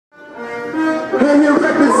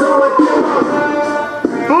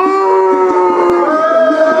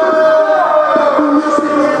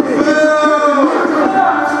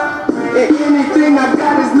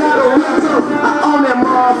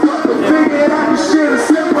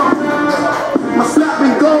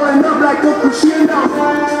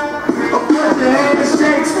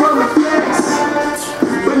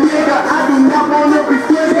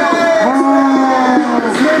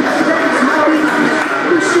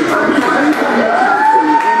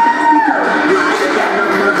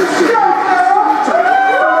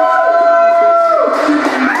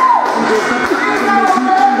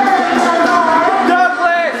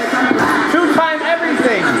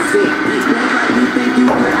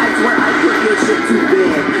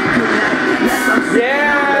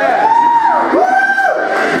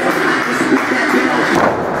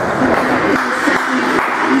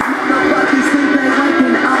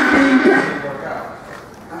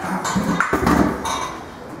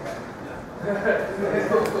Go.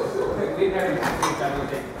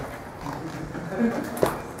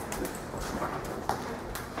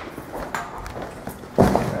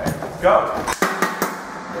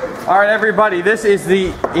 All right, everybody, this is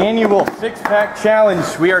the annual six-pack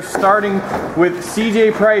challenge. We are starting with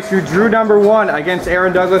CJ Price, who drew number 1, against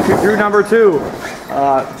Aaron Douglas, who drew number 2.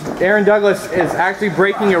 Aaron Douglas is actually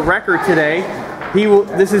breaking a record today.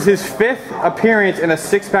 This is his 5th appearance in a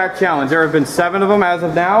six-pack challenge. There have been 7 of them as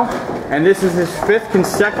of now, and this is his 5th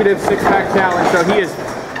consecutive six-pack challenge. So he is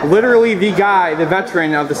literally the guy, the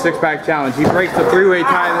veteran of the six-pack challenge. He breaks the 3-way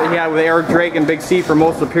tie that he had with Eric Drake and Big C for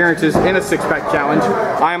most appearances in a six-pack challenge.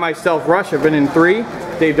 I myself, Rush, have been in 3.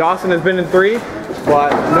 Dave Dawson has been in 3,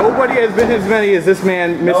 but nobody has been as many as this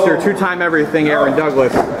man, Mr. Two-Time Everything, Aaron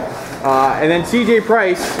Douglas. And then CJ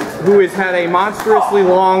Price, who has had a monstrously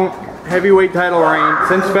long heavyweight title reign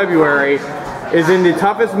since February, is in the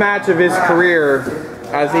toughest match of his career,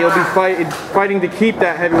 as he'll be fighting to keep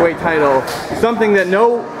that heavyweight title, something that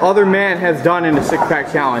no other man has done in a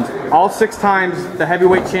six-pack challenge. All 6 times the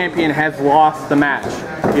heavyweight champion has lost the match.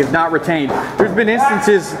 He has not retained. There's been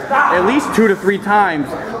instances, at least 2 to 3 times,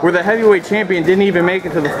 where the heavyweight champion didn't even make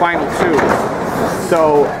it to the final 2.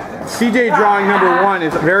 So CJ drawing number 1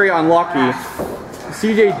 is very unlucky.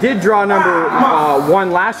 CJ did draw number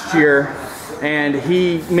 1 last year, and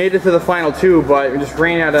he made it to the final 2, but just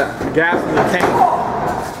ran out of gas in the tank.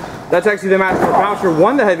 That's actually the match where Boucher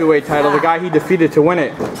won the heavyweight title, the guy he defeated to win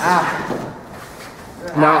it.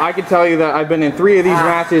 Now, I can tell you that I've been in 3 of these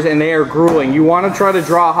matches, and they are grueling. You want to try to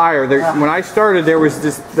draw higher. When I started, there was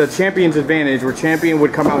the champion's advantage, where champion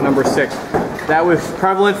would come out number 6. That was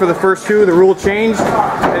prevalent for the first 2. The rule changed,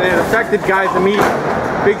 and it affected guys immediately.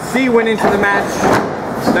 Big C went into the match.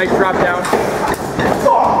 Nice drop down.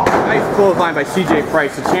 Nice clothesline by CJ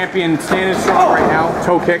Price. The champion standing strong right now.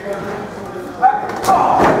 Toe kick.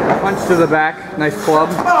 Punch to the back. Nice club.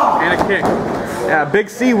 And a kick. Yeah, Big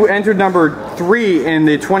C entered number 3 in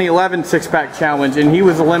the 2011 six-pack challenge, and he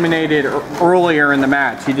was eliminated earlier in the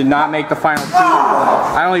match. He did not make the final 2.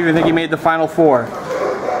 I don't even think he made the final 4.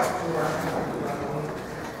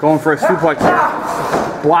 Going for a suplex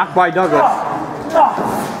here. Blocked by Douglas.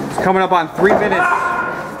 It's coming up on 3 minutes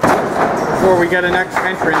before we get a next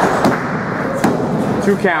entrance.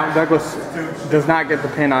 2 count. Douglas does not get the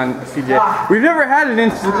pin on CJ. We've never had an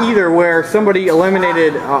instance either where somebody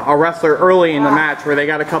eliminated a wrestler early in the match where they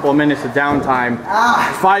got a couple of minutes of downtime.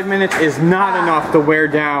 5 minutes is not enough to wear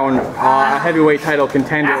down a heavyweight title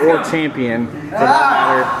contender or champion, for that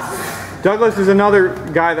matter. Douglas is another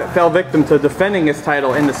guy that fell victim to defending his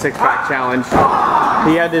title in the six-pack challenge.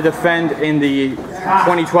 He had to defend in the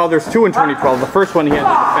 2012. There's 2 in 2012. The first one he had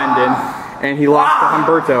to defend in, and he lost to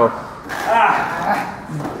Humberto.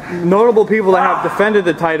 Notable people that have defended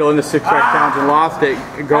the title in the six-pack challenge and lost it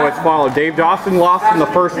go as follows. Dave Dawson lost in the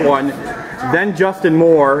first one, then Justin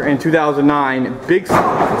Moore in 2009, Big C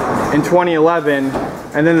in 2011,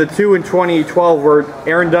 and then the 2 in 2012 were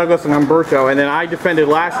Aaron Douglas and Humberto, and then I defended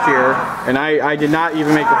last year, and I did not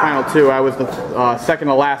even make the final 2. I was the second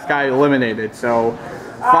to last guy eliminated. So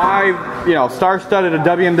 5, star-studded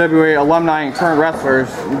WMWA alumni and current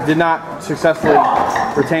wrestlers did not successfully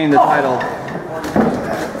retain the title.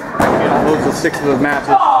 Those are 6 of the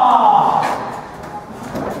matches.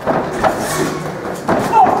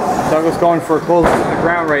 Douglas going for a close to the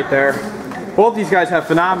ground right there. Both these guys have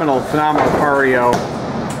phenomenal cardio.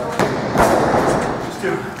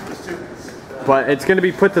 But it's going to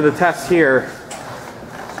be put to the test here.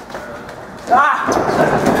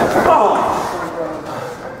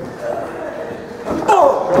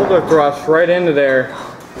 Shoulder thrust right into there.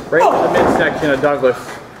 Right into the midsection of Douglas.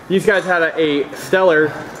 These guys had a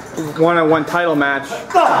stellar one-on-one title match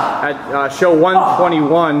at show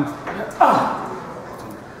 121.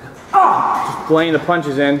 Just laying the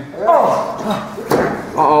punches in.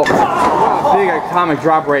 Uh-oh. Big atomic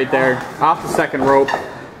drop right there. Off the second rope.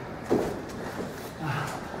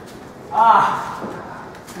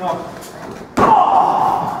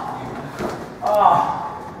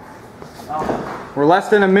 We're less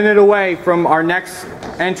than a minute away from our next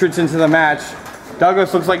entrance into the match.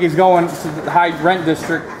 Douglas looks like he's going to the high rent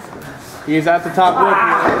district. He is at the top rope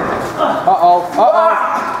here. Uh-oh. Oh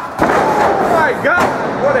my God!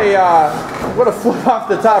 What a flip off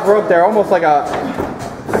the top rope there. Almost like a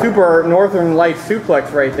super Northern Lights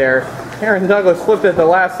suplex right there. Aaron Douglas flipped at the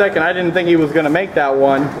last second. I didn't think he was going to make that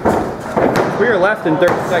one. We are less than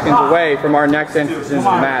 30 seconds away from our next entrance into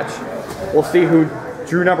the match. We'll see who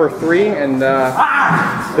drew number 3, and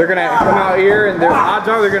they're going to come out here, and their odds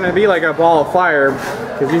are they're going to be like a ball of fire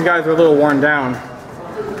because these guys are a little worn down.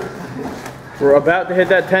 We're about to hit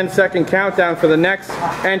that 10-second countdown for the next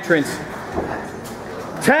entrance.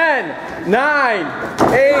 10, 9,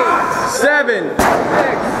 8, 7, 6,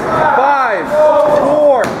 5,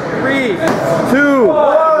 4, 3, 2,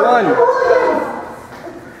 1.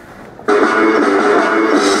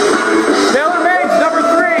 Taylor Mays, number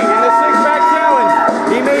 3 in the six-pack challenge.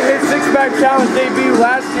 He made his six-pack challenge debut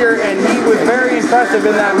last year, and he was very impressive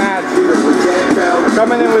in that match.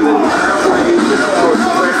 Coming in within 2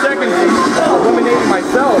 seconds of eliminating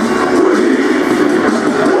myself.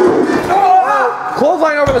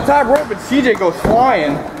 Clothesline over the top rope, and CJ goes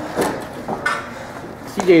flying.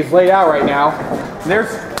 CJ's laid out right now. And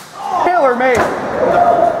there's Taylor Mays.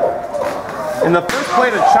 And the first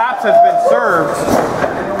plate of chops has been served.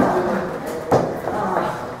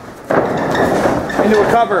 Into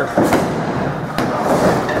a cover.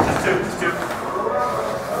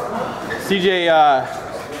 CJ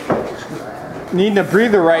needing a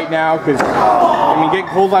breather right now because, I mean, getting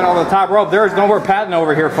clothesline on the top rope. There is no more padding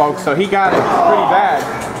over here, folks, so he got it pretty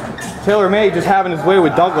bad. Taylor May just having his way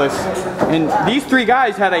with Douglas. And these three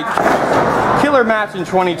guys had a killer match in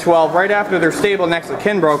 2012 right after their stable next to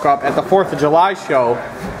kin broke up at the 4th of July show,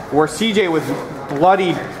 where CJ was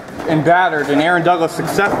bloodied and battered and Aaron Douglas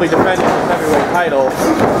successfully defended his heavyweight title.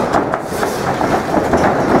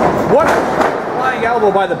 What a flying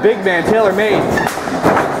elbow by the big man, Taylor May.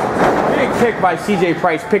 Big kick by CJ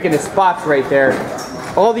Price, picking his spots right there.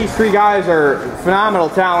 All these three guys are phenomenal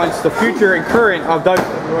talents, the future and current of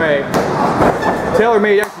WMWA. Taylor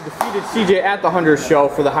May actually defeated CJ at the Hunters show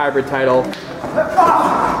for the hybrid title.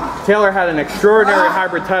 Taylor had an extraordinary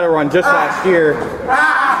hybrid title run just last year,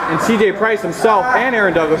 and CJ Price himself and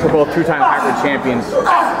Aaron Douglas are both two-time hybrid champions.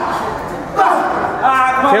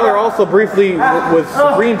 Taylor also briefly was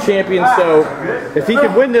Supreme champion, so if he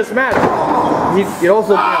could win this match, he'd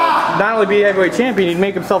also not only be heavyweight champion, he'd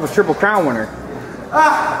make himself a Triple Crown winner.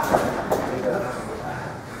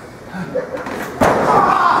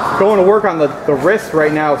 Going to work on the wrist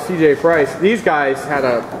right now, CJ Price. These guys had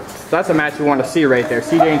that's a match you want to see right there.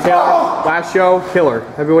 CJ and Taylor, last show, killer.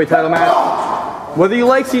 Heavyweight title match. Whether you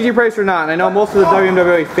like CJ Price or not, and I know most of the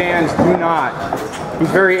WMWA fans do not, he's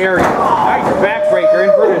very arrogant. Nice backbreaker,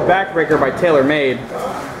 inverted backbreaker by Taylor Made.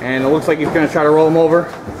 And it looks like he's going to try to roll him over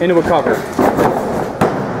into a cover.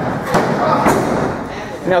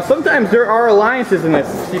 Now, sometimes there are alliances in this.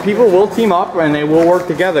 See, people will team up and they will work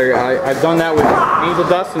together. I've done that with Angel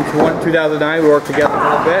Dust in 2009. We worked together a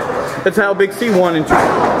little bit. That's how Big C won in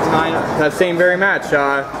 2009, that same very match.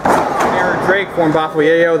 Aaron Drake formed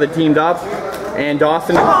Bafuyayo that teamed up, and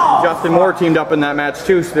Dawson and Justin Moore teamed up in that match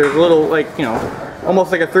too. So there's a little, like, you know,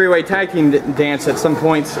 almost like a three-way tag team dance at some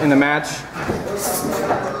points in the match. I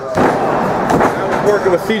was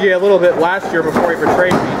working with CJ a little bit last year before he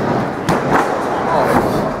betrayed me.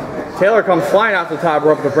 Taylor comes flying off the top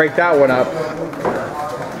rope to break that one up.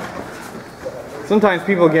 Sometimes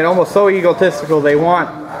people get almost so egotistical they want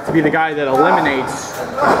to be the guy that eliminates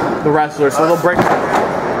the wrestler, so they'll break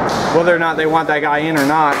whether or not they want that guy in or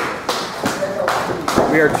not.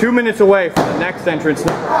 We are 2 minutes away from the next entrance,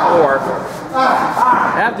 number 4.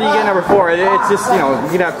 After you get number 4, it's just, you know, you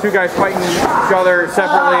can have two guys fighting each other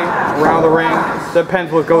separately around the ring.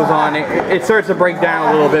 Depends what goes on. It starts to break down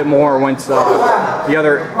a little bit more once the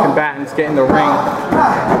other combatants get in the ring.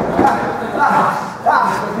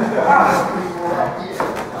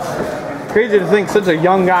 Crazy to think such a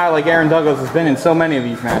young guy like Aaron Douglas has been in so many of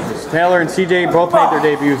these matches. Taylor and CJ both made their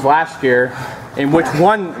debuts last year, in which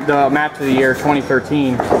won the match of the year,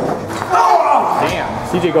 2013. Damn,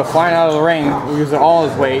 CJ goes flying out of the ring, uses all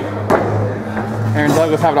his weight. Aaron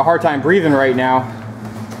Douglas having a hard time breathing right now.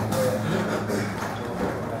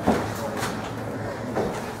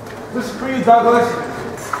 This is for you, Douglas.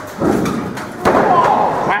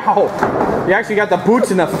 Wow, he actually got the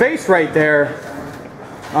boots in the face right there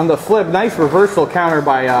on the flip. Nice reversal counter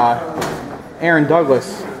by Aaron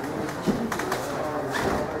Douglas.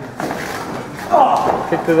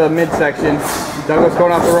 Kick to the midsection. Douglas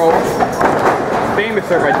going off the rope. Famous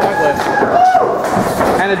serve by Douglas.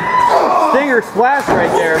 And a stinger splash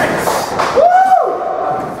right there.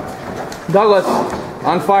 Douglas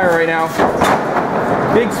on fire right now.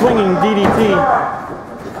 Big swinging DDT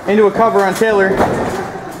into a cover on Taylor.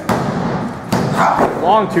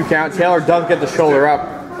 Long 2 count. Taylor does get the shoulder up.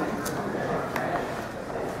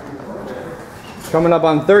 Coming up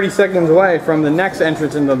on 30 seconds away from the next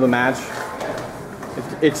entrance into the match.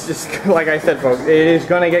 It's just, like I said, folks, it is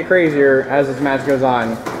going to get crazier as this match goes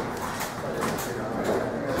on.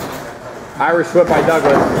 Irish whip by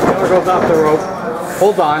Douglas. Taylor goes off the rope,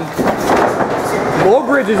 holds on, low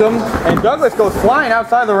bridges him, and Douglas goes flying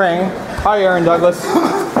outside the ring. Hi, Aaron Douglas.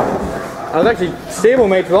 I was actually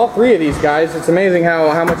stablemates with all three of these guys. It's amazing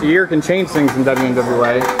how much a year can change things in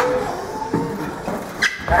WMWA.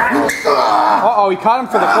 Uh-oh, he caught him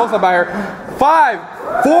for the close-up by her. 5,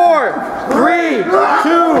 4, 3, 2, 1.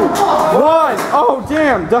 Oh,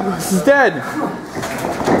 damn, Douglas is dead.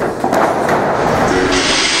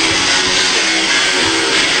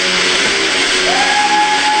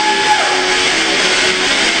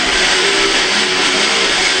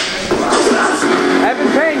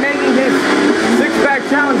 Paine making his six-pack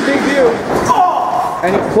challenge debut.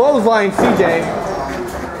 And he clotheslined CJ.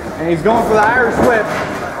 And he's going for the Irish whip.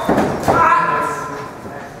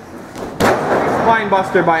 Spine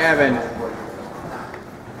buster by Evan.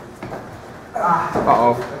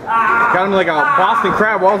 Uh-oh. Got him like a Boston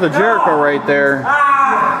Crab Walls of Jericho right there.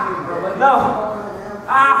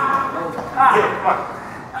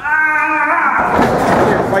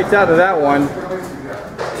 Fights out of that one.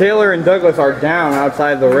 Taylor and Douglas are down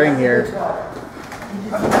outside the ring here.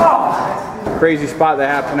 Crazy spot that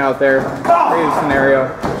happened out there. Crazy scenario.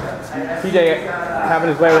 CJ having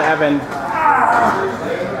his way with Evan.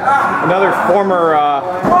 Another former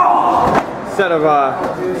set of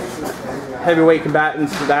heavyweight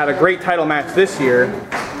combatants that had a great title match this year.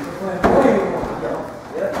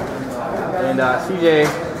 And CJ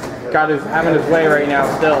having his way right now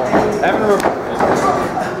still. Evan.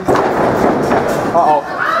 Uh-oh.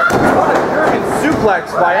 German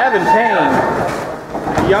suplex by Evan Paine,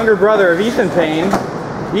 the younger brother of Ethan Paine.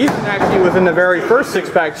 Ethan actually was in the very first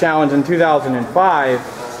six-pack challenge in 2005,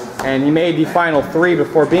 and he made the final 3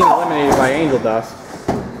 before being eliminated by Angel Dust.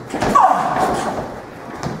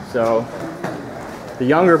 So, the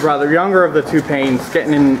younger brother, younger of the two Paines,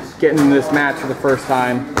 getting in this match for the first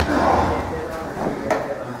time.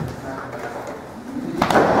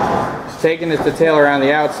 Taking it to Taylor on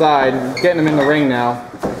the outside, getting him in the ring now.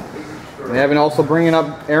 And Evan also bringing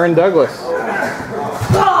up Aaron Douglas.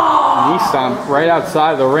 Knee stomp right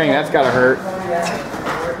outside the ring. That's gotta hurt.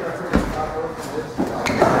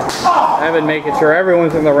 Evan making sure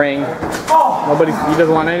everyone's in the ring. He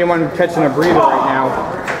doesn't want anyone catching a breather right now.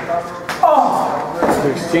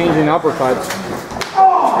 They're exchanging uppercuts.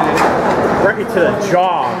 And right to the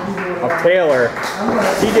jaw of Taylor.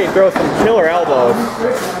 CJ throws some killer elbows.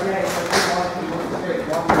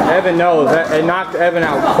 Evan knows that it knocked Evan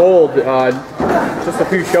out cold just a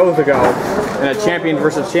few shows ago in a champion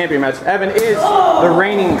versus champion match. Evan is the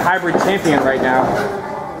reigning hybrid champion right now.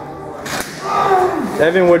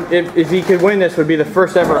 Evan would, if he could win this, would be the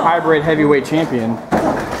first ever hybrid heavyweight champion.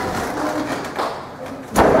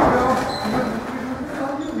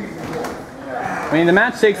 I mean, the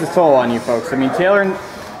match takes its toll on you folks. I mean,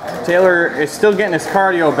 Taylor is still getting his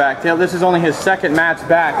cardio back. This is only his second match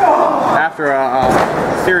back after a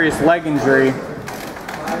serious leg injury.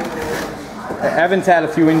 Evan's had a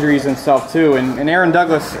few injuries himself too, and Aaron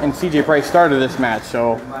Douglas and CJ Price started this match,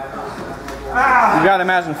 so you gotta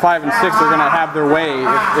imagine 5 and 6 are gonna have their way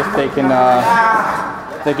if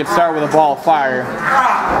they can start with a ball of fire.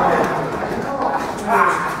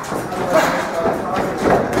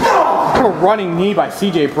 A running knee by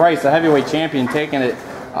CJ Price, the heavyweight champion, taking it.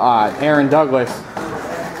 Aaron Douglas.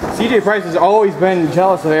 CJ Price has always been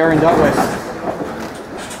jealous of Aaron Douglas.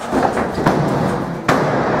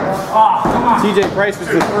 CJ Price was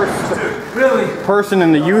the first person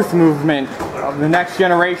in the youth movement of the next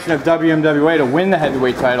generation of WMWA to win the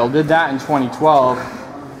heavyweight title. Did that in 2012.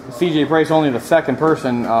 CJ Price only the second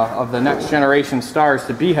person of the next generation stars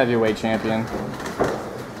to be heavyweight champion.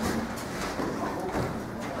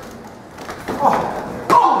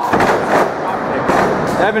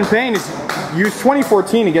 Evan Paine has used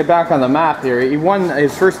 2014 to get back on the map here. He won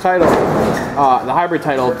his first title, the hybrid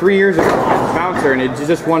title, 3 years ago against Bouncer, and he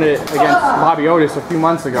just won it against Bobby Otis a few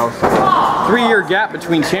months ago. So, 3-year gap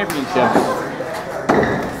between championships.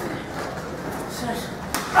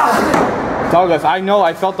 Douglas, I know,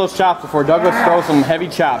 I felt those chops before. Douglas throws some heavy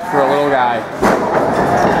chops for a little guy.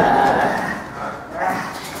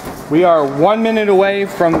 We are 1 minute away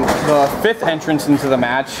from the 5th entrance into the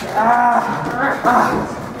match.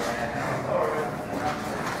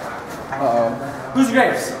 Uh-oh. Who's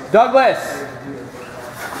Graves? Douglas!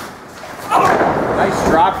 Nice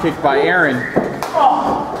drop kick by Aaron.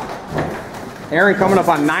 Aaron coming up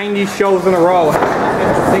on 90 shows in a row. A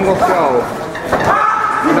single show.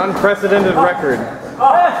 An unprecedented record.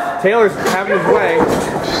 Taylor's having his way.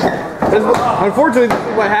 Unfortunately, this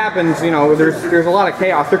is what happens. You know, there's a lot of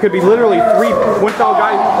chaos. There could be literally once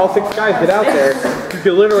all 6 guys get out there, you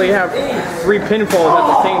could literally have 3 pinfalls at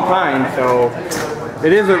the same time. So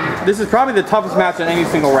this is probably the toughest match in any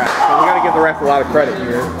single ref. So we got to give the ref a lot of credit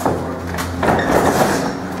here.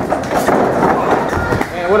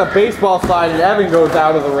 And what a baseball slide, and Evan goes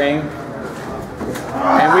out of the ring.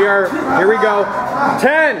 And we are, here we go.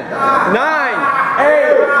 10, 9,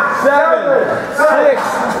 8, 7, 6,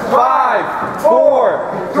 5,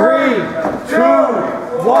 4, 3, 2,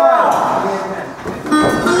 1.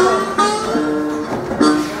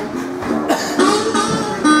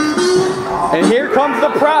 And here comes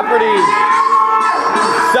the property.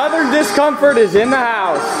 Southern Discomfort is in the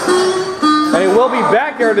house. And it will be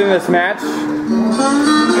backyard in this match.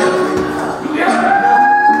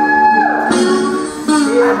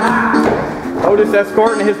 Otis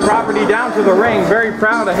escorting his property down to the ring. Very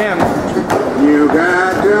proud of him. You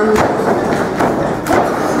got him.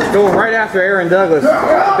 Going right after Aaron Douglas.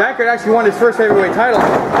 Backyard actually won his first heavyweight title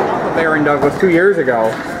off of Aaron Douglas 2 years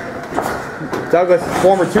ago. Douglas,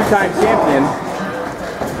 former two-time champion.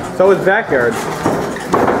 So is Backyard.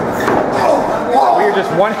 We are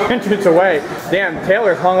just one entrance away. Damn,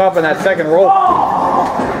 Taylor's hung up in that second rope.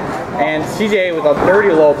 And CJ with a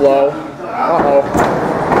dirty low blow. Uh-oh.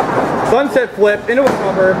 Sunset flip into a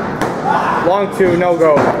cover. Long two, no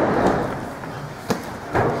go.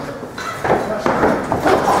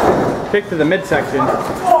 Kick to the midsection.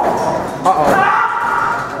 Uh-oh.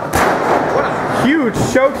 What a huge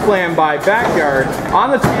choke slam by Backyard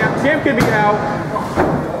on the champ. Champ could be out.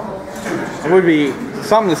 It would be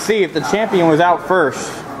something to see if the champion was out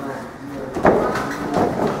first.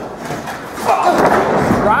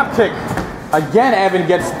 Drop kick. Again, Evan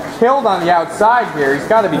gets killed on the outside here. He's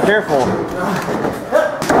got to be careful.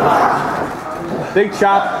 Big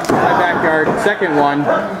chop by Backyard. Second one.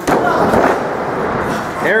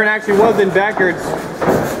 Aaron actually was in Backyard's.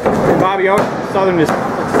 Bobby Otis, Southern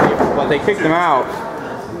Discomfort, but they kicked him out.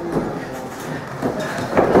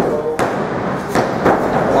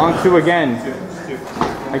 Long two again.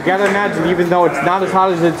 I gotta imagine, even though it's not as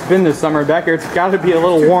hot as it's been this summer, Backyard's gotta be a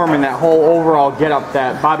little warm in that whole overall getup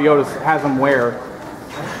that Bobby Otis has him wear.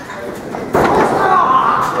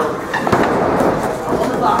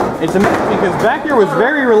 It's amazing because Backyard was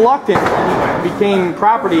very reluctant when he became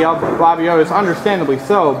property of Bobby Otis, understandably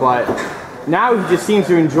so, but now he just seems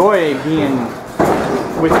to enjoy being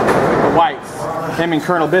with the whites. Him and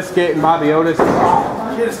Colonel Biscuit and Bobby Otis. You're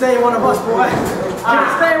gonna stay one of us, boy. You're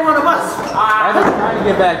gonna stay one of us. Evan's trying to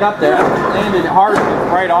get back up there. Landed hard with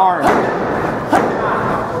his right arm.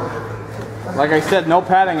 Like I said, no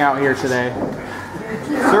padding out here today.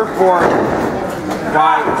 Surfboard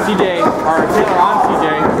by CJ, or Taylor on CJ.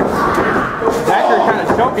 Backyard kind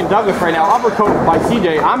of choking Douglas right now. Uppercut by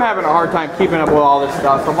CJ. I'm having a hard time keeping up with all this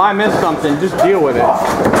stuff. So if I miss something, just deal with it.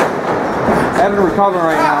 Evan recovering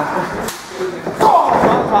right now.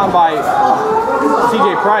 Swanton by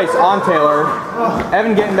CJ Price on Taylor.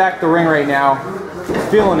 Evan getting back to the ring right now.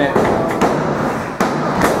 Feeling it.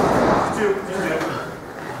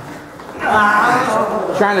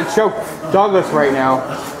 Trying to choke Douglas right now.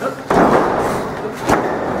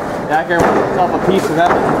 Backyard wants himself a piece of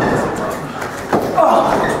Evan.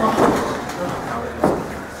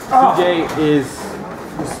 CJ is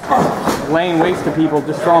just laying waste to people,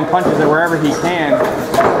 just throwing punches at wherever he can.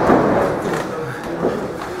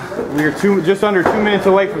 We are just under 2 minutes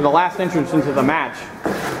away from the last entrance into the match.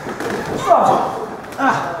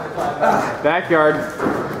 Backyard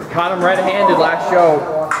caught him red-handed last show.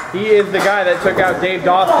 He is the guy that took out Dave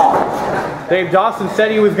Dawson. Dave Dawson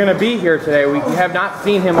said he was going to be here today. We have not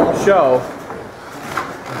seen him all show.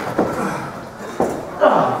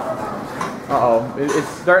 Uh-oh, it's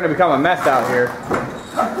starting to become a mess out here.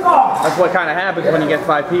 That's what kind of happens when you get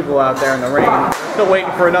 5 people out there in the ring. We're still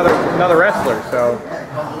waiting for another wrestler, so...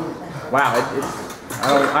 Wow,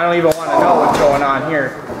 I don't even want to know what's going on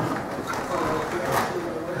here.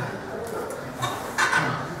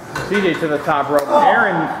 CJ to the top rope.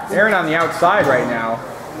 Aaron on the outside right now.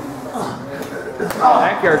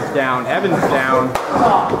 Backyard's down. Evan's down.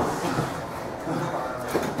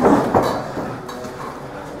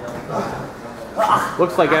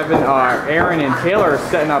 Looks like Aaron and Taylor are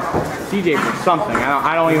setting up CJ for something.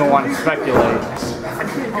 I don't even want to speculate.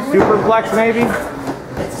 Superplex maybe?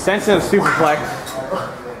 Sensitive superplex.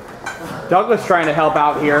 Douglas trying to help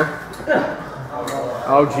out here.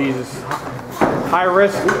 Oh Jesus. High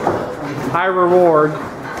risk, high reward.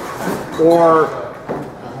 Or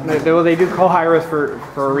they do call high risk for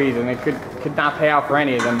a reason. It could not pay out for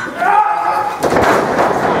any of them.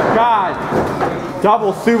 God.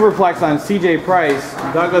 Double superplex on CJ Price.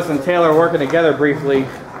 Douglas and Taylor working together briefly.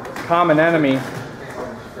 Common enemy.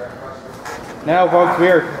 Now, folks, we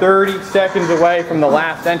are 30 seconds away from the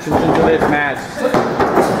last entrance into this match.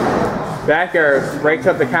 Backyard breaks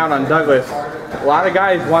up the count on Douglas. A lot of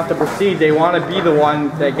guys want to proceed. They want to be the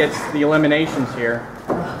one that gets the eliminations here.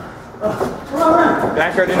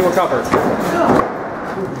 Backyard into a cover.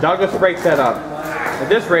 Douglas breaks that up. At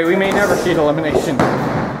this rate, we may never see an elimination.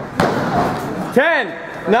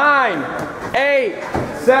 10, 9, 8,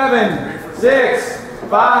 7, 6,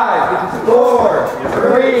 5, 4,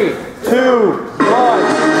 3, 2, 1.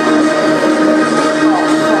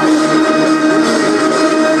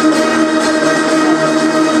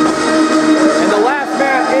 And the last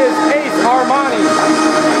man is Ace Armani.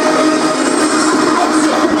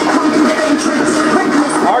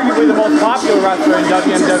 Arguably the most popular wrestler in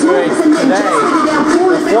WMWA today.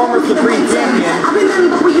 The former Supreme Champion.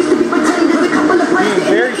 Being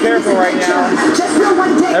very careful right now.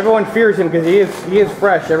 Everyone fears him because he is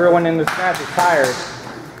fresh. Everyone in this match is tired.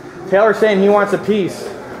 Taylor's saying he wants a piece.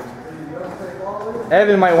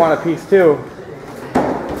 Evan might want a piece too.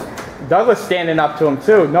 Douglas standing up to him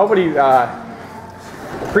too. Nobody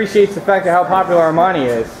appreciates the fact of how popular Armani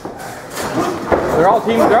is. They're all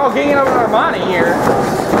ganging up on Armani here.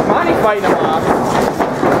 Armani fighting him off.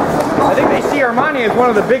 I think they see Armani as one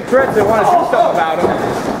of the big threats that want to do something about him.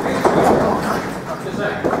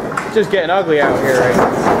 It's just getting ugly out here right now.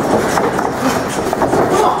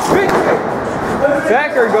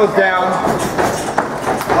 Backyard goes down.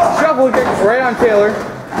 Shuffle gets right on Taylor.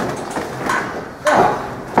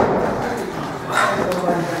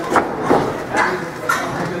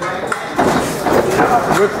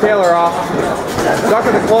 Rips Taylor off. Stuck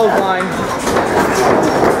in the clothesline.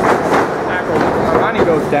 Armani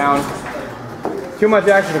goes down. Too much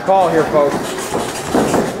action to call here, folks.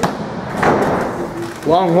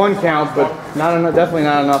 Long one count, but not enough, definitely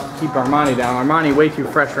not enough to keep Armani down. Armani way too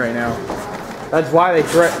fresh right now. That's why they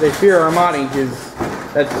fear Armani, because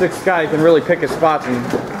that sixth guy can really pick his spots and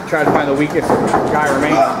try to find the weakest guy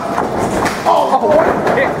remaining. Oh, what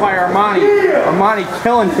a kick by Armani. Armani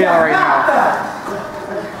killing Taylor right now.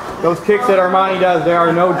 Those kicks that Armani does, they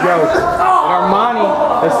are no joke. And Armani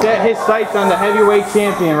has set his sights on the heavyweight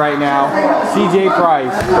champion right now, CJ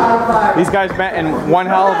Price. These guys met in one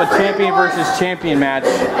hell of a champion versus champion match.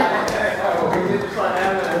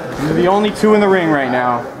 They're the only two in the ring right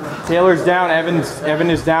now. Taylor's down, Evan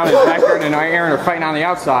is down, and Backyard and Aaron are fighting on the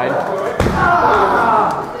outside.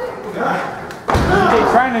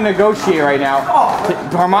 CJ trying to negotiate right now.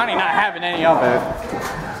 Armani not having any of it.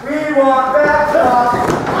 We want that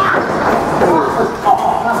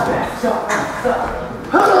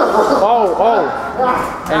Oh.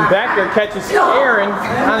 And Backyard catches Aaron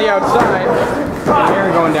on the outside. And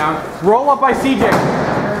Aaron going down. Roll up by CJ.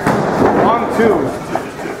 On two.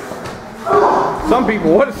 Some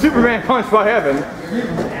people, what a Superman punch by Evan.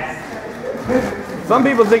 Some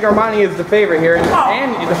people think Armani is the favorite here.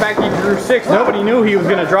 And the fact he drew 6, nobody knew he was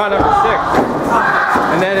going to draw number 6.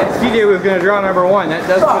 And then CJ was going to draw number 1. That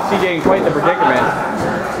does put CJ in quite the predicament.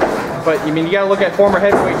 But I mean, you got to look at former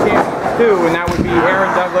heavyweight champions too, and that would be Aaron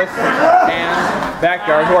Douglas and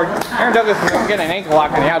Backyard. Aaron Douglas is getting an ankle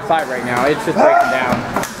lock on the outside right now. It's just breaking down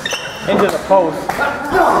into the post.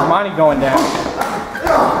 Armani going down.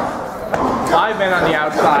 5 men on the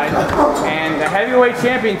outside, and the heavyweight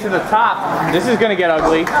champion to the top. This is going to get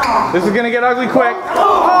ugly. This is going to get ugly quick.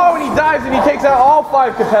 Oh, and he dives and he takes out all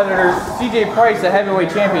 5 competitors. CJ Price, the heavyweight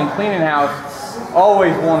champion, cleaning house.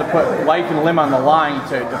 Always willing to put life and limb on the line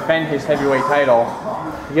to defend his heavyweight title.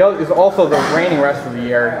 He is also the reigning wrestler of the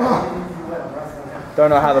year. Don't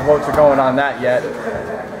know how the votes are going on that yet,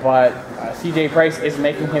 but CJ Price is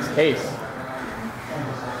making his case.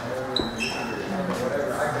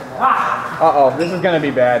 Uh-oh, this is going to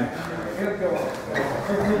be bad.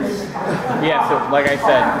 Yeah, so like I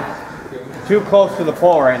said, too close to the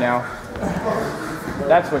pole right now.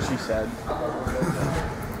 That's what she said.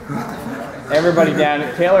 Everybody down.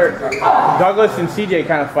 Taylor, Douglas and CJ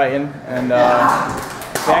kind of fighting, and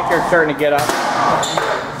Backyard starting to get up.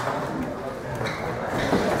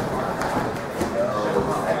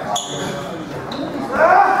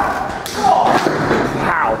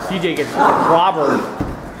 Wow, CJ gets clobbered,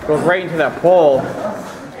 goes right into that pole,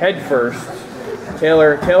 head first.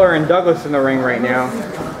 Taylor and Douglas in the ring right now.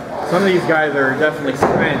 Some of these guys are definitely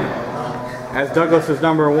spent, as Douglas is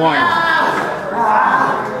number 1.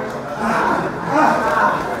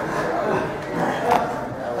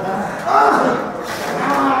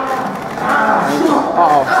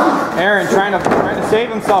 Uh-oh. Aaron trying to save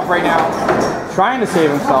himself right now. Trying to save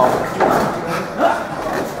himself.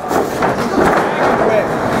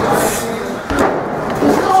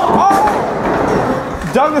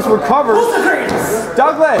 Oh! Douglas recovers.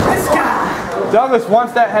 Douglas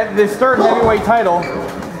wants this third heavyweight title.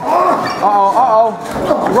 Uh-oh.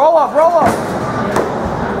 Roll up.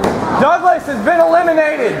 Douglas has been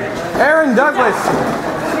eliminated. Aaron Douglas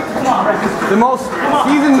The most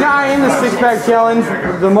seasoned guy in the six-pack challenge,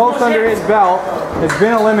 the most under his belt, has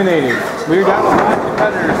been eliminated. We're down to 5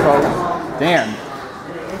 competitors, folks. Damn.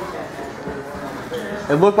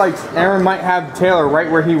 It looked like Aaron might have Taylor right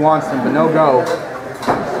where he wants him, but no go.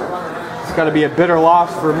 It's got to be a bitter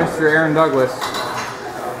loss for Mr. Aaron Douglas.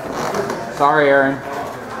 Sorry, Aaron.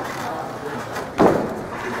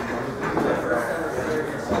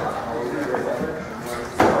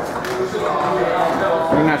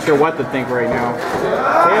 I'm not sure what to think right now.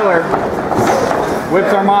 Taylor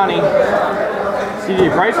whips Armani.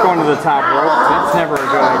 CJ Price going to the top rope. That's never a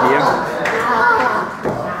good idea.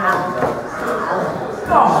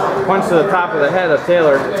 Punch to the top of the head of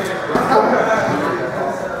Taylor.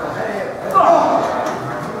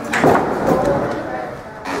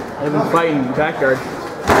 They've been fighting backyard.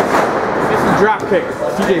 It's a drop kick.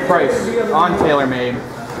 CJ Price on Taylor made.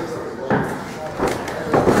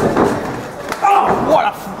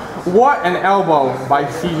 What an elbow by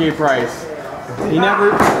CJ Price. He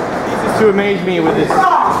never ceases to amaze me with his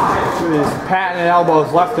patented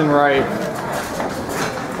elbows left and right.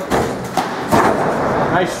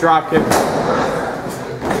 Nice drop kick.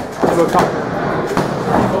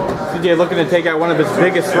 CJ looking to take out one of his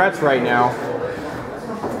biggest threats right now.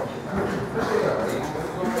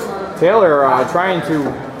 Taylor trying to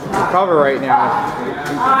recover right now.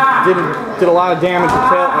 Did a lot of damage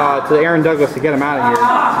to Aaron Douglas to get him out of here.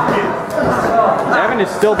 Evan has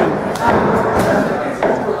still been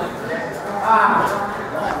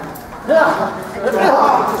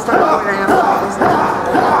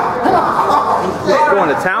going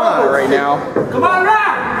to town on it right now. Come on,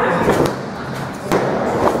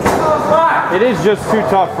 It is just too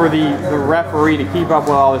tough for the referee to keep up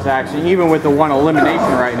with all this action, even with the one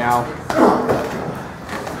elimination right now.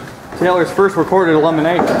 Taylor's first recorded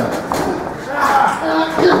elimination.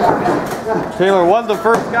 Taylor was the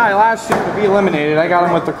first guy last year to be eliminated. I got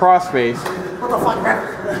him with the crossface. What the fuck, man?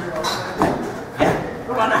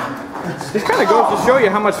 Come on now. This kind of goes to show you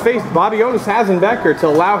how much faith Bobby Otis has in Becker to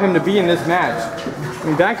allow him to be in this match. I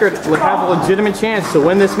mean, Becker has a legitimate chance to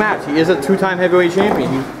win this match. He is a two-time heavyweight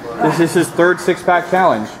champion. This is his third six-pack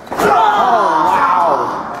challenge. Oh,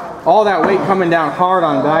 wow. All that weight coming down hard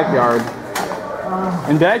on Backyard.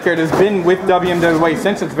 And Backyard has been with WMWA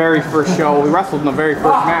since its very first show. We wrestled in the very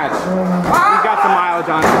first match. He's got some mileage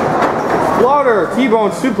on him. Floater,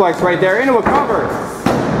 T-bone suplex right there into a cover.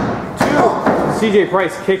 2. CJ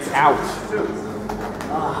Price kicks out.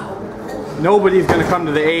 Nobody's going to come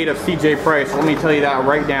to the aid of CJ Price. Let me tell you that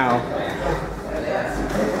right now.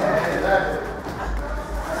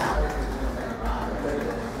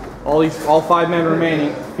 All 5 men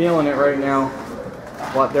remaining, feeling it right now.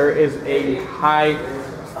 But there is a high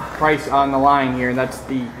price on the line here, and that's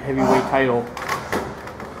the heavyweight title.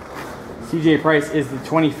 CJ Price is the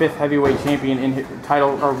 25th heavyweight champion in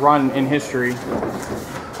title or run in history.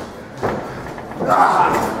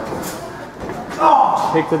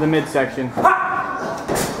 Kick to the midsection.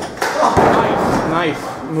 Nice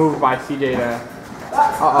move by CJ there.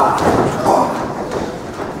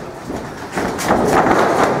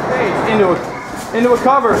 Into a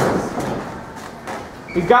cover.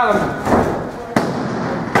 He got him.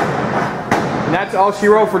 And that's all she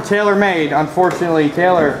wrote for Taylor made. Unfortunately,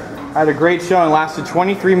 Taylor had a great show and lasted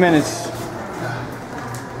 23 minutes.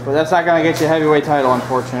 But that's not going to get you a heavyweight title,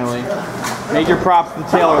 unfortunately. Major props to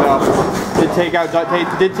Taylor, though.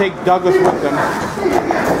 Did take Douglas with him.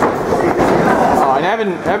 And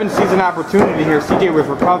Evan sees an opportunity here. CJ was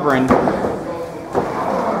recovering.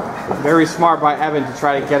 Very smart by Evan to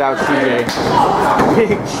try to get out CJ.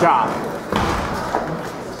 Big shot.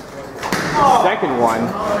 Second one.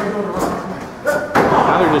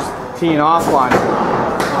 Now they're just teeing off on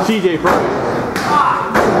CJ Price.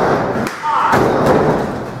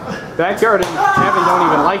 Backyard and Evan don't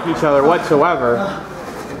even like each other whatsoever.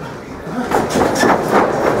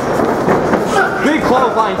 Big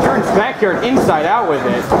clothesline, turns Backyard inside out with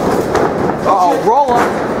it. Uh-oh, roll up.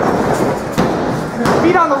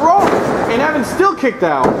 Feet on the rope, and Evan still kicked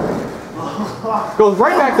out. Goes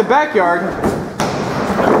right back to Backyard.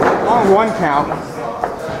 Long 1 count.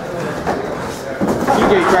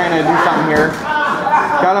 CJ trying to do something here.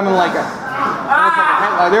 Got him in like a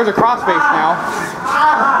there's a crossface now.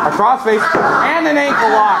 A crossface and an ankle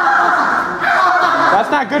lock. That's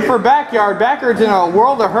not good for Backyard. Backyard's in a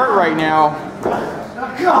world of hurt right now.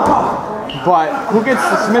 But who gets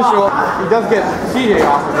the submission? Well, he does get CJ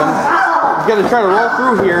off of him. He's got to try to roll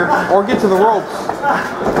through here or get to the ropes.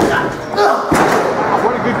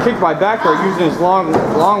 What a good kick by Backyard using his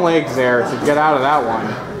long legs there to get out of that one.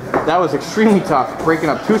 That was extremely tough, breaking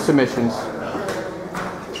up 2 submissions.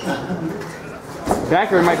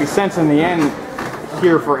 Backyard might be sensing the end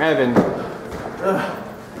here for Evan.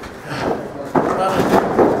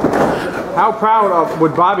 How proud of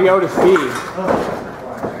would Bobby Otis be?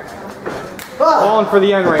 Falling for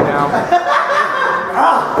the end right now.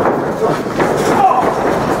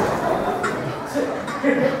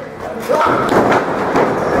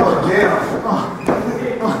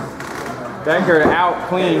 Backyard out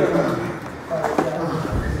clean.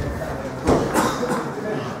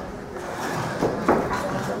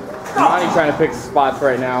 Armani trying to pick spots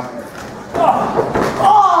right now.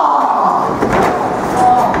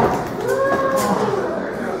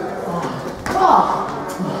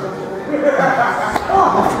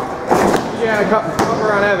 Yeah,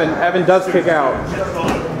 cover on Evan. Evan does kick out.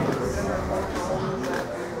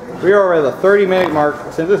 We are at the 30-minute mark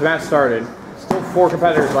since this match started. Still 4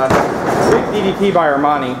 competitors left. Big DDT by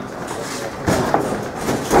Armani.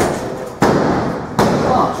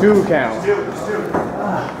 2 count.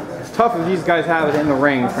 It's tough if these guys have it in the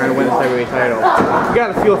ring trying to win this heavyweight title. You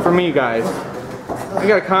gotta feel for me, guys. I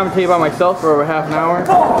gotta commentate by myself for over half an hour.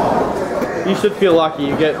 You should feel lucky.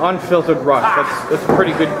 You get unfiltered rush. That's a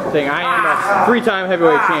pretty good thing. I am a 3-time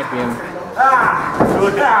heavyweight champion.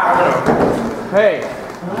 Hey.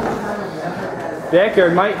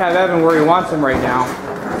 Backyard might have Evan where he wants him right now.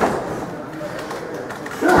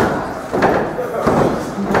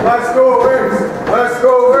 Let's go, Wicks! Let's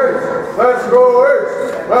go, Wicks! Let's go, Wicks!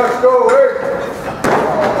 Let's go, Wicks!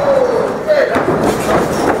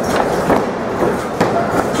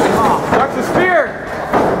 Oh, ducks the spear!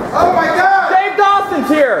 Oh my God! Dave Dawson's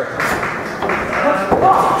here!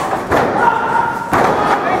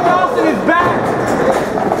 Dave Dawson is back!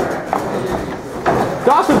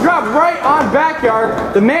 Dawson dropped right on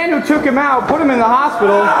Backyard. The man who took him out, put him in the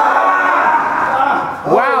hospital.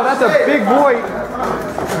 Wow, that's a big boy.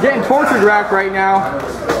 Getting tortured racked right now.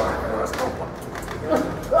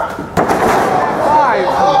 5.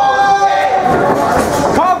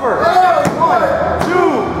 Cover. 1,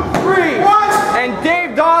 2, 3. And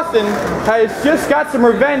Dave Dawson has just got some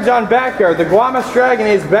revenge on Backyard. The Guamas Dragon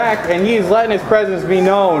is back and he's letting his presence be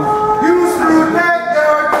known. You screwed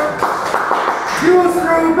Backyard! You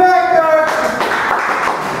screwed Backyard!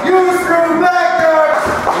 You screwed Backyard!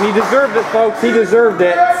 And he deserved it, folks. He deserved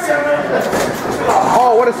it.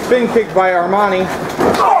 Oh, what a spin kick by Armani.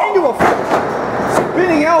 Into a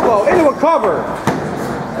spinning elbow, into a cover.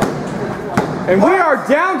 And we are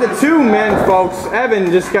down to 2 men, folks. Evan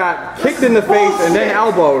just got kicked in the face and then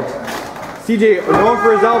elbowed. CJ known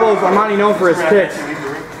for his elbows, Armani known for his kicks.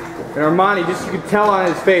 And Armani, just you could tell on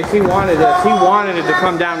his face, he wanted this. He wanted it to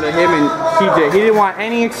come down to him and CJ. He didn't want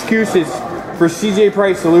any excuses for CJ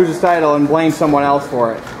Price to lose his title and blame someone else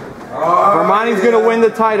for it. If Armani's gonna win the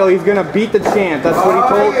title, he's gonna beat the champ. That's what he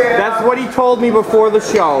told. That's what he told me before the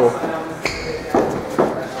show.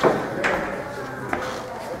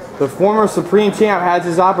 The former Supreme Champ has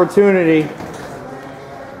his opportunity.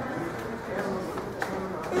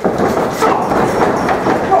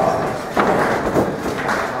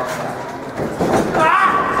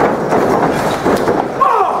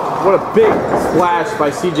 What a big splash by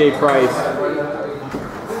CJ Price.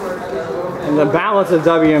 And the balance of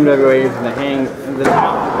WMWA is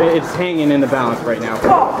it's hanging in the balance right now.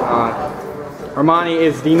 Armani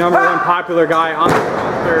is the #1 popular guy on the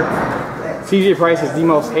roster. CJ Price is the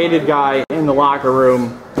most hated guy in the locker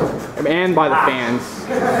room and by the fans.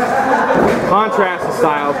 Contrast the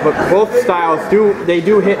styles, but both styles do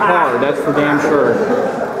hit hard. That's for damn sure.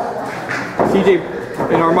 CJ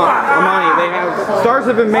and Armani, they have stars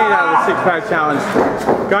have been made out of the 6-pack challenge.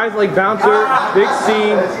 Guys like Bouncer, Big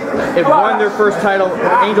C, have won their first title,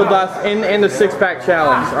 Angel Dust, in the 6-pack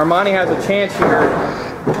challenge. Armani has a chance here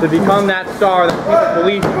to become that star that people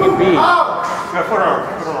believe he can be.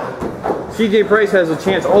 CJ Price has a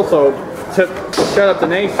chance also to shut up the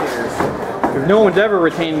naysayers. If no one's ever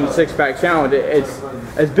retained the 6-pack challenge, it's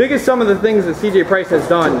as big as some of the things that CJ Price has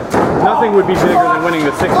done, nothing would be bigger than winning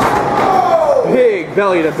the 6-pack. Big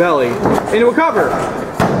belly to belly. Into a cover.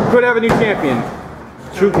 Could have a new champion.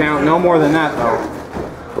 2 count, no more than that though.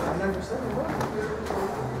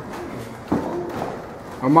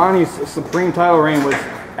 Armani's Supreme title reign was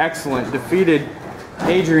excellent. Defeated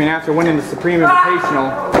Adrian after winning the Supreme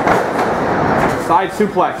Invitational. Side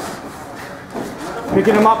suplex.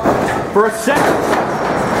 Picking him up for a second.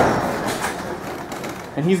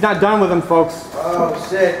 And he's not done with him, folks. Oh,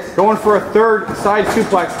 shit. Going for a 3rd side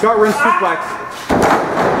suplex. Gut wrench suplex.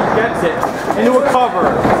 He gets it. Into a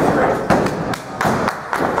cover.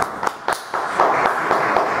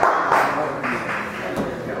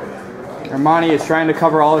 Armani is trying to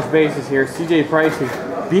cover all his bases here. CJ Price has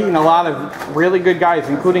beaten a lot of really good guys,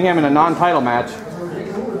 including him in a non-title match.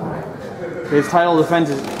 His title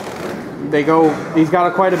defenses, he's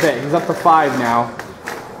got quite a bit. He's up to 5 now.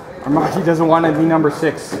 Armani doesn't want to be number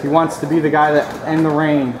 6. He wants to be the guy that ends the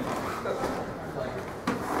reign.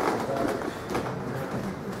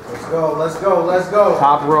 Let's go, let's go, let's go.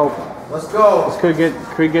 Top rope. Let's go. This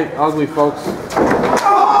could get ugly, folks.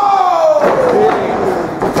 Oh!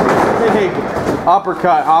 Big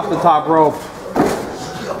uppercut off the top rope.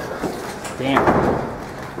 Damn.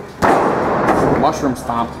 Mushroom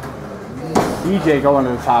stomp. DJ going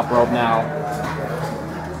to the top rope now.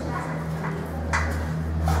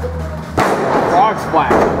 Frog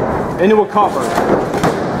splash. Into a cover.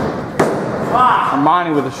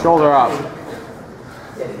 Armani with the shoulder up.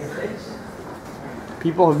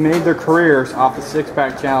 People have made their careers off the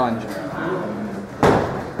six-pack challenge.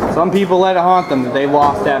 Some people let it haunt them that they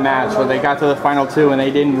lost that match or they got to the final 2 and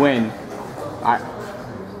they didn't win. I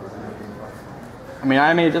mean,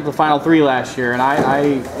 I made it to the final 3 last year, and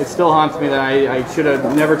it still haunts me that I should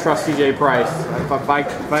have never trusted CJ Price. If I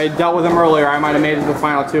had dealt with him earlier, I might have made it to the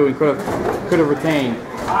final 2 and could have retained.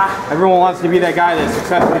 Everyone wants to be that guy that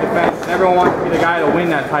successfully defends. Everyone wants to be the guy to win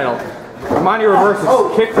that title. Armani reverses,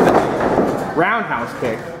 kick to the roundhouse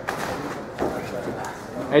kick.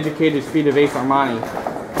 Educated speed of Ace Armani.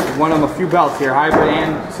 He's won him a few belts here, hybrid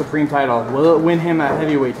and supreme title. Will it win him a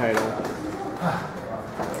heavyweight title?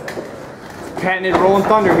 Patented Rolling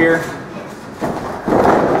Thunder here.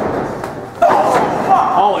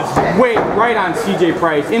 Oh, it's weight right on CJ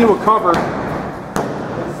Price. Into a cover.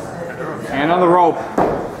 And on the rope.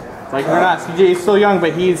 Like it or not, CJ is still young,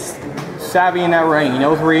 but he's savvy in that ring. He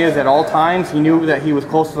knows where he is at all times. He knew that he was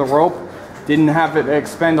close to the rope. Didn't have to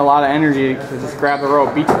expend a lot of energy to just grab the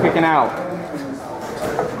rope. Beats kicking out.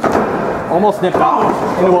 Almost nipped off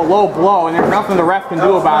into a low blow, and there's nothing the ref can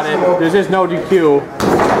do about it. There's just no DQ.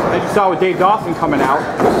 As you saw with Dave Dawson coming out.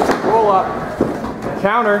 Roll up.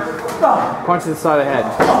 Counter. Punch to the side of the head.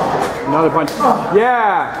 Another punch.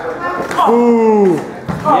 Yeah! Ooh!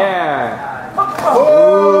 Yeah!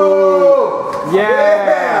 Ooh!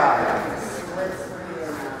 Yeah!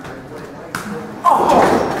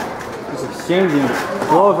 He's exchanging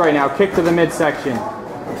blows right now. Kick to the midsection.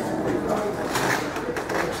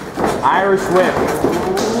 Irish whip.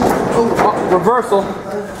 Oh, reversal.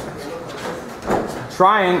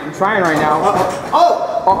 Trying right now.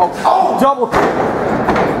 Uh-oh. Double kick.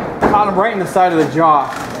 Caught him right in the side of the jaw.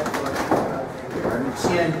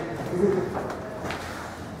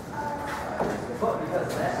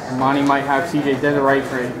 Armani might have CJ dead to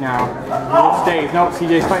rights right now. Stays. Nope,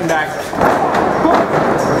 CJ's fighting back.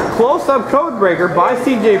 Close-up code breaker by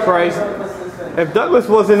CJ Price. If Douglas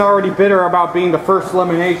wasn't already bitter about being the first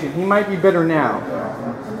elimination, he might be bitter now.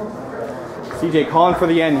 CJ calling for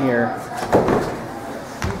the end here.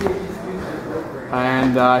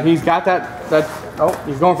 And he's got oh,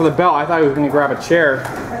 he's going for the belt. I thought he was going to grab a chair.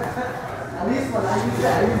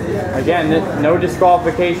 Again, no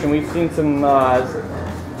disqualification. We've seen some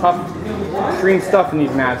tough, extreme stuff in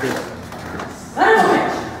these matches.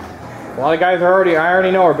 A lot of guys I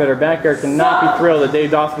already know are bitter. Back there cannot be thrilled that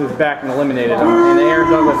Dave Dawson was back and eliminated him. And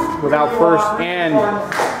Aaron Douglas without first and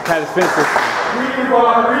had his finisher.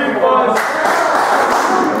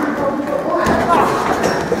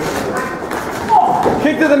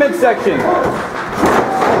 Kick to the midsection.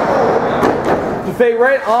 To fade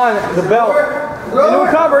right on the belt. Into a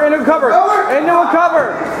cover, into a cover, into a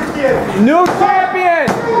cover. New champion.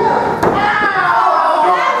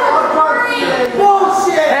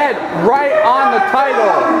 Head right on the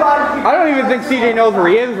title. I don't even think CJ knows where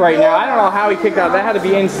he is right now. I don't know how he kicked out. That had to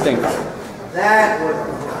be instinct. That was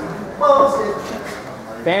bullshit.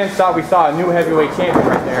 Fans thought we saw a new heavyweight champion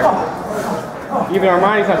right there. Even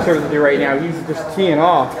Armani's not sure what to do right now. He's just teeing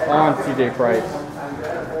off on CJ Price.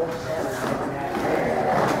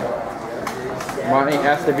 Armani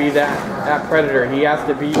has to be that predator. He has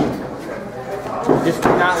to be, just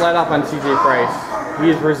not let up on CJ Price. He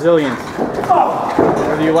is resilient.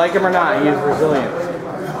 Whether you like him or not, he is resilient.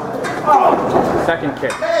 Second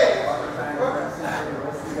kick.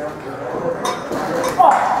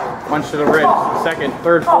 Punch to the ribs. Second,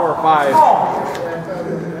 third, 4, or 5.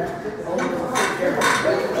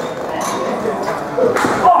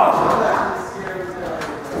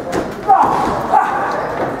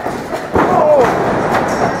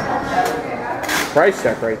 Price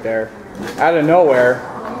check right there. Out of nowhere.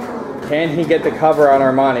 Can he get the cover on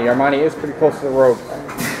Armani? Armani is pretty close to the rope.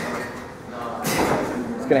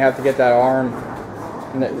 He's going to have to get that arm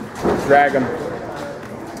and drag him.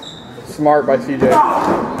 Smart by CJ.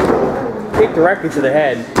 Kick directly to the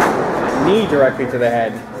head. Knee directly to the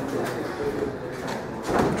head.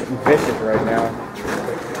 Getting vicious right now.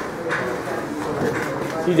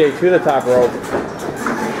 CJ to the top rope.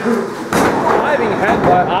 Diving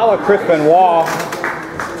headbutt a la Chris Benoit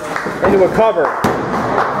into a cover.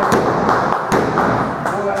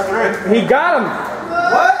 He got him.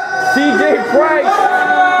 What? CJ Price.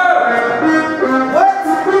 What?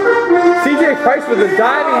 CJ Price with a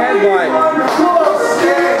diving headbutt.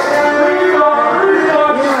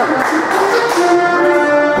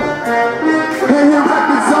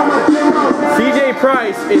 CJ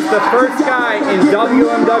Price is the first guy in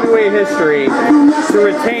WMWA history to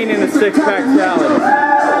retain in a six-pack challenge.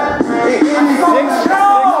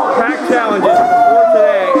 Six-pack challenges before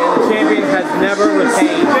today, and the champion has never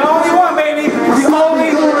retained. The only one, baby. The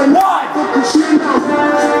only one.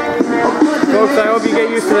 Folks, I hope you get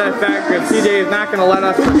used to that fact, because CJ is not going to let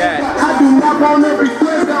us forget.